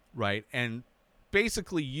 right? And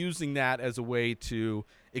basically using that as a way to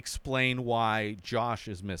explain why Josh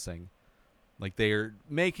is missing. Like, they're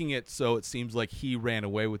making it so it seems like he ran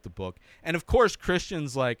away with the book. And of course,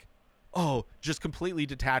 Christian's like, oh, just completely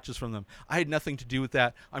detaches from them. I had nothing to do with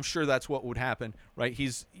that. I'm sure that's what would happen, right?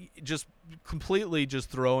 He's just completely just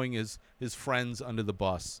throwing his friends under the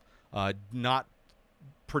bus, not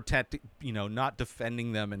protecting, not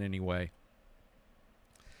defending them in any way.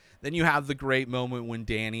 Then you have the great moment when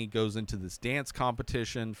Danny goes into this dance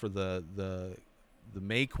competition for the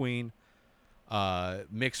May Queen,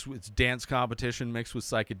 mixed with dance competition, mixed with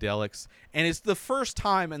psychedelics. And it's the first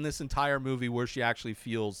time in this entire movie where she actually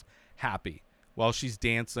feels happy while she's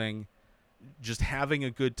dancing, just having a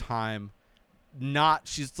good time.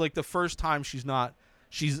 She's like the first time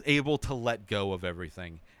she's able to let go of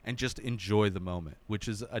everything and just enjoy the moment, which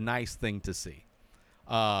is a nice thing to see.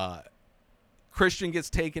 Christian gets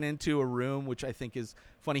taken into a room, which I think is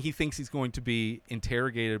funny. He thinks he's going to be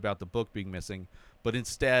interrogated about the book being missing, but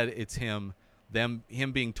instead it's him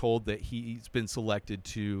being told that he's been selected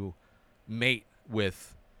to mate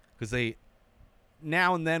with, because they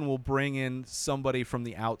now and then will bring in somebody from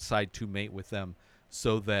the outside to mate with them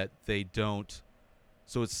so that they don't.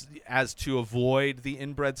 So it's as to avoid the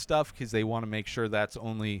inbred stuff, because they want to make sure that's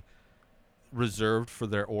only reserved for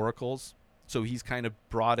their oracles. So he's kind of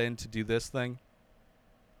brought in to do this thing.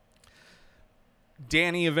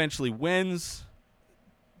 Danny eventually wins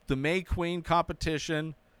the May Queen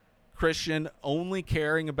competition. Christian only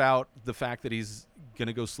caring about the fact that he's going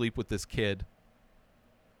to go sleep with this kid.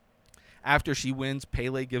 After she wins,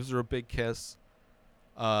 Pele gives her a big kiss.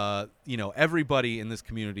 Everybody in this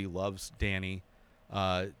community loves Danny.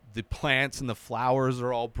 The plants and the flowers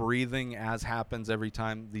are all breathing, as happens every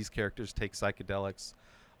time these characters take psychedelics.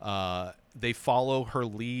 They follow her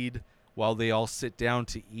lead while they all sit down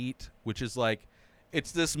to eat, which is like,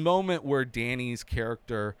 it's this moment where Danny's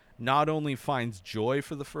character not only finds joy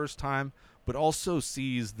for the first time, but also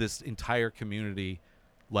sees this entire community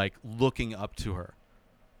like looking up to her.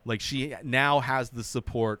 Like, she now has the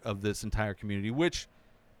support of this entire community, which,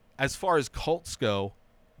 as far as cults go,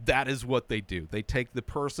 that is what they do. They take the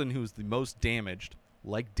person who's the most damaged,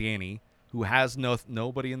 like Danny, who has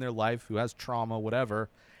nobody in their life, who has trauma, whatever,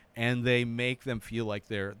 and they make them feel like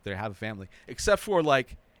they have a family. Except for,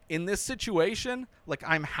 like, in this situation, like,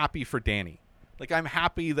 I'm happy for Danny. Like, I'm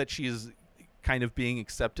happy that she is kind of being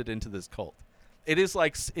accepted into this cult. It's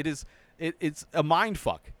a mind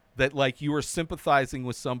fuck that, like, you are sympathizing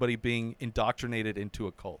with somebody being indoctrinated into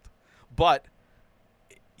a cult. But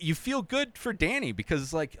you feel good for Danny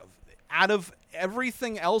because, like, out of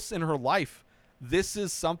everything else in her life, this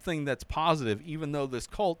is something that's positive, even though this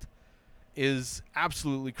cult is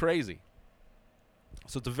absolutely crazy.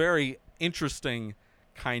 So it's a very interesting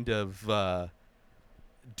kind of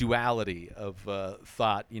duality of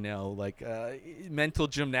thought, like mental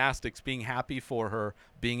gymnastics, being happy for her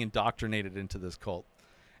being indoctrinated into this cult.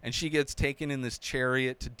 And she gets taken in this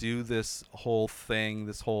chariot to do this whole thing,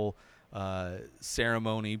 this whole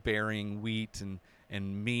ceremony, burying wheat and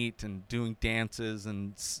meat and doing dances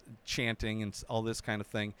and chanting and all this kind of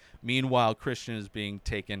thing. Meanwhile, Christian is being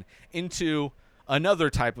taken into another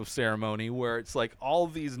type of ceremony where it's like all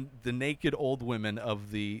the naked old women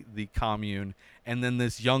of the commune, and then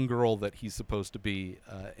this young girl that he's supposed to be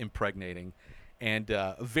impregnating, and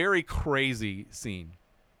a very crazy scene.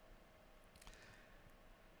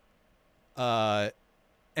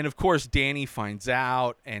 And of course, Danny finds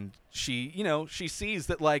out, and she sees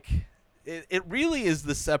that, like, it really is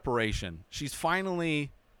the separation. She's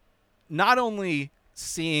finally not only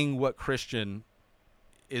seeing what Christian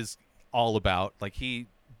is all about. Like, he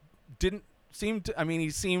seemed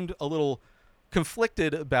a little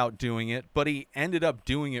conflicted about doing it, but he ended up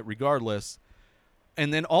doing it regardless.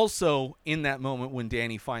 And then also in that moment when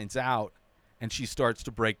Danny finds out and she starts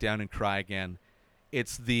to break down and cry again,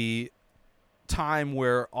 it's the time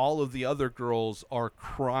where all of the other girls are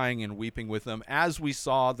crying and weeping with them, as we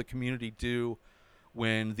saw the community do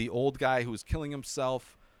when the old guy who was killing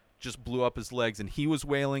himself just blew up his legs and he was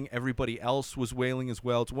wailing. Everybody else was wailing as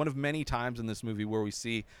well. It's one of many times in this movie where we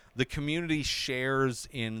see the community shares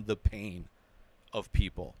in the pain of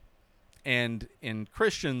people. And in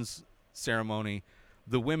Christian's ceremony,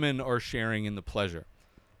 the women are sharing in the pleasure.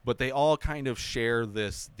 But they all kind of share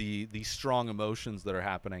the strong emotions that are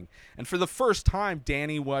happening. And for the first time,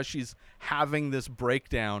 Danny, while she's having this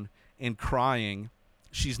breakdown and crying,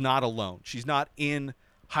 she's not alone. She's not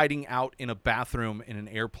hiding out in a bathroom in an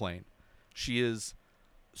airplane. She is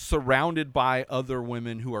surrounded by other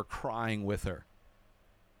women who are crying with her.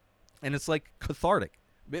 And it's like cathartic.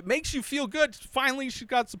 It makes you feel good. Finally, she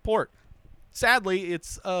got support. Sadly,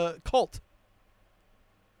 it's a cult.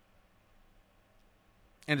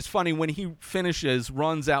 And it's funny when he finishes,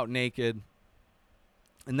 runs out naked,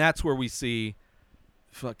 and that's where we see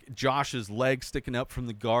Josh's leg sticking up from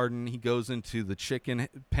the garden. He goes into the chicken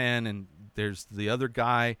pen, and there's the other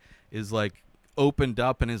guy is like opened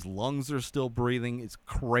up, and his lungs are still breathing. It's a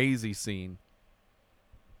crazy scene.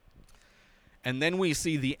 And then we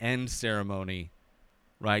see the end ceremony,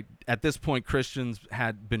 right? At this point, Christians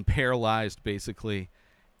had been paralyzed, basically,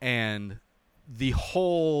 and the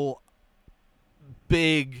whole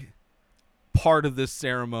big part of this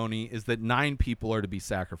ceremony is that 9 people are to be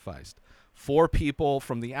sacrificed. 4 people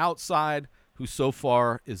from the outside, who so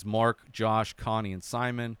far is Mark, Josh, Connie, and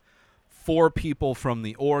Simon. 4 people from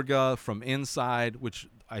the Orga, from inside, which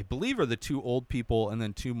I believe are the 2 old people, and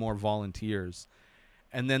then 2 more volunteers.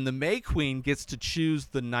 And then the May Queen gets to choose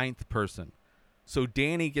the 9th person. So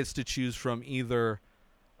Danny gets to choose from either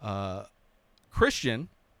Christian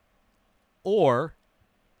or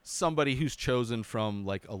somebody who's chosen from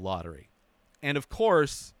like a lottery. And of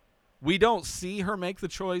course, we don't see her make the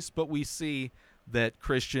choice, but we see that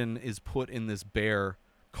Christian is put in this bear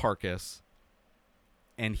carcass,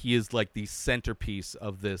 and he is like the centerpiece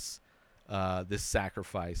of this this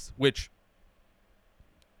sacrifice, which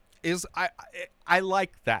is I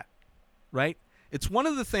like that, right? It's one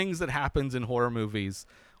of the things that happens in horror movies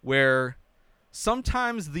where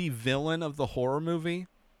sometimes the villain of the horror movie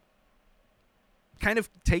kind of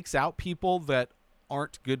takes out people that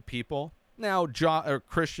aren't good people. Now,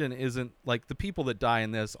 Christian isn't like the people that die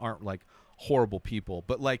in this aren't like horrible people,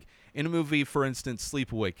 but like in a movie, for instance,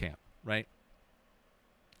 Sleepaway Camp, right?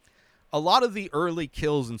 A lot of the early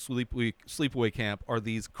kills in Sleepaway Camp are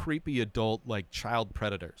these creepy adult like child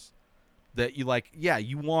predators that you like. Yeah,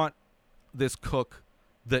 you want this cook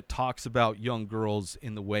that talks about young girls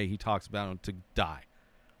in the way he talks about them to die,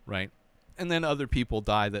 right? And then other people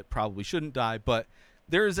die that probably shouldn't die, but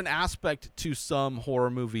there is an aspect to some horror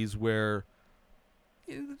movies where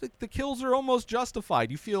the kills are almost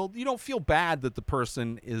justified. You don't feel bad that the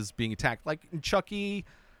person is being attacked. Like in Chucky,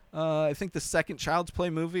 I think the second Child's Play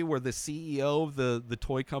movie where the CEO of the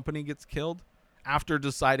toy company gets killed after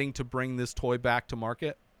deciding to bring this toy back to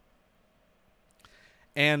market.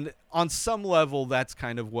 And on some level, that's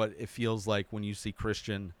kind of what it feels like when you see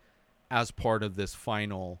Christian as part of this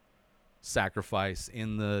final sacrifice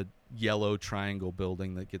in the yellow triangle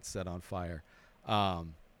building that gets set on fire.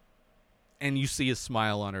 And you see a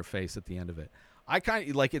smile on her face at the end of it. I kind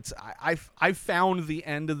of like I found the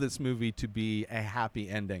end of this movie to be a happy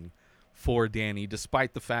ending for Danny,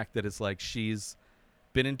 despite the fact that it's like she's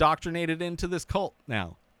been indoctrinated into this cult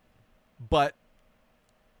now. But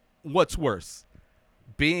what's worse?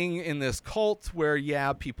 Being in this cult where,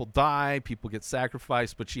 yeah, people die, people get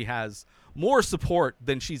sacrificed, but she has more support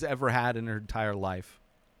than she's ever had in her entire life.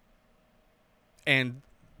 And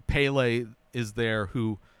Pele is there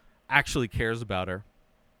who actually cares about her.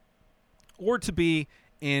 Or to be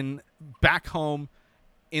back home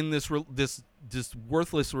in this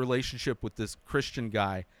worthless relationship with this Christian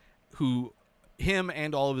guy who him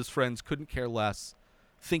and all of his friends couldn't care less,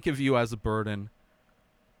 think of you as a burden,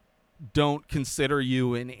 don't consider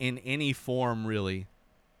you in any form, really.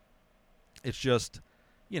 It's just,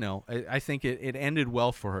 I think it ended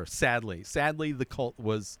well for her, sadly. Sadly, the cult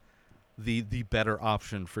was the better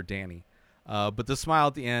option for Danny. But the smile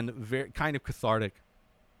at the end, very kind of cathartic.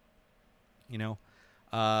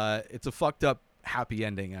 It's a fucked up happy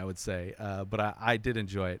ending, I would say. But I did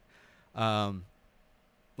enjoy it.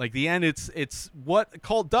 Like the end, it's what a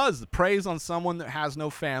cult does. It preys on someone that has no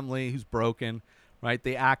family, who's broken, right?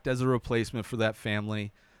 They act as a replacement for that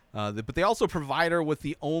family. But they also provide her with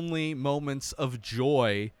the only moments of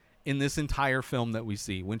joy in this entire film that we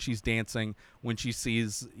see. When she's dancing, when she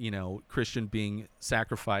sees, Christian being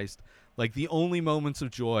sacrificed. Like the only moments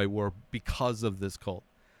of joy were because of this cult.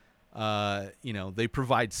 They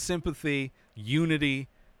provide sympathy, unity,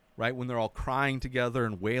 right? When they're all crying together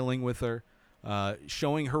and wailing with her,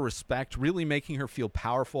 showing her respect, really making her feel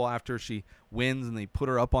powerful after she wins, and they put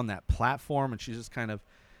her up on that platform, and she's just kind of,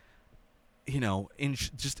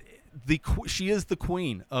 she is the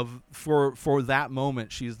queen for that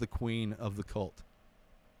moment. She is the queen of the cult.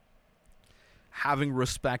 Having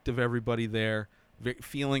respect of everybody there,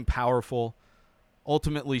 feeling powerful.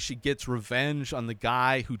 Ultimately, she gets revenge on the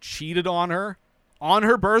guy who cheated on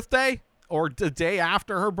her birthday or the day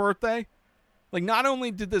after her birthday. Like, not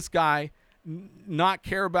only did this guy not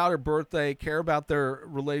care about her birthday, care about their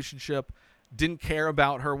relationship, didn't care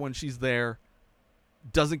about her when she's there,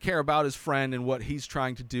 doesn't care about his friend and what he's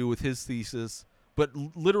trying to do with his thesis, but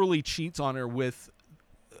literally cheats on her with,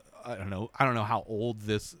 I don't know how old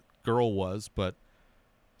this girl was, but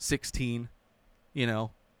 16,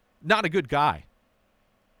 not a good guy.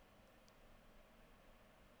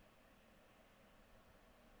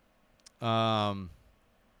 And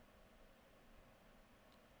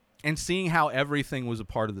seeing how everything was a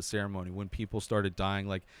part of the ceremony when people started dying,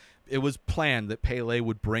 like it was planned that Pele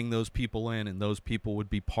would bring those people in and those people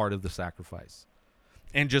would be part of the sacrifice.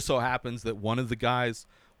 And just so happens that one of the guys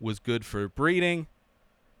was good for breeding,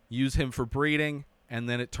 use him for breeding, and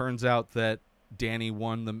then it turns out that Danny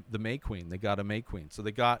won the May Queen. They got a May Queen. So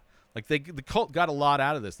they got, the cult got a lot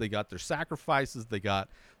out of this. They got their sacrifices, they got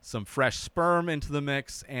some fresh sperm into the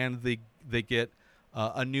mix, and they get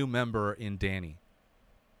a new member in Danny.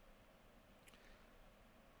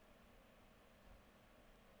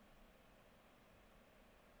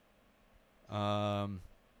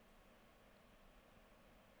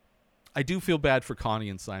 I do feel bad for Connie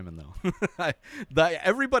and Simon, though.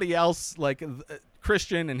 Everybody else, like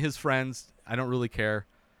Christian and his friends, I don't really care.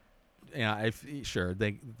 Yeah, sure,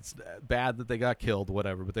 it's bad that they got killed,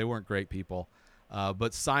 whatever, but they weren't great people.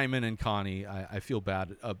 But Simon and Connie, I feel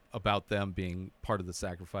bad about them being part of the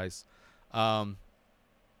sacrifice. And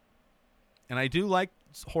I do like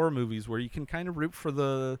horror movies where you can kind of root for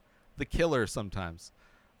the killer sometimes.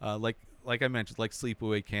 Like I mentioned, like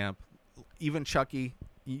Sleepaway Camp, even Chucky,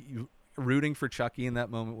 you rooting for Chucky in that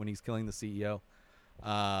moment when he's killing the CEO.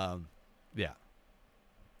 Yeah.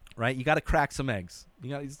 Right? You got to crack some eggs.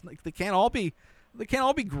 They can't all be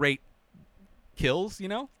great kills,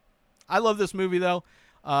 I love this movie though.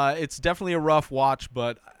 It's definitely a rough watch,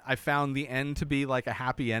 but I found the end to be like a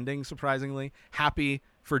happy ending, surprisingly. Happy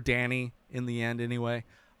for Danny in the end anyway.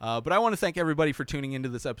 But I want to thank everybody for tuning into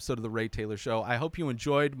this episode of The Ray Taylor Show. I hope you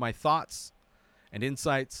enjoyed my thoughts and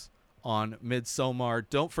insights on Midsommar.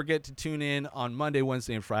 Don't forget to tune in on Monday,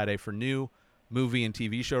 Wednesday, and Friday for new movie and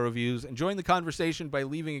TV show reviews. And join the conversation by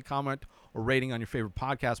leaving a comment or rating on your favorite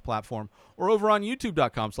podcast platform or over on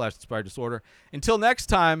youtube.com/Inspired Disorder. Until next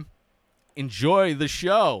time, enjoy the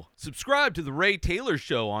show. Subscribe to The Ray Taylor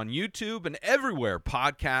Show on YouTube and everywhere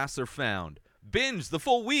podcasts are found. Binge the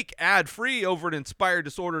full week ad-free over at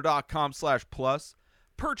InspiredDisorder.com/plus.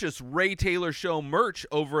 Purchase Ray Taylor Show merch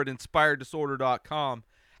over at InspiredDisorder.com.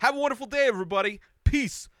 Have a wonderful day, everybody.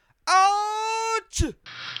 Peace out!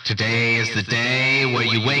 Today is the day where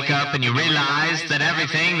you wake up and you realize that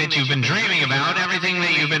everything that you've been dreaming about, everything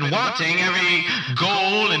that you've been wanting, every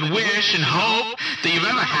goal and wish and hope that you've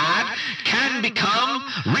ever had can become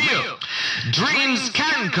real. Dreams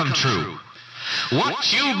can come true.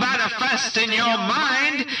 What you manifest in your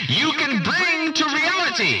mind, you can bring to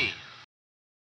reality.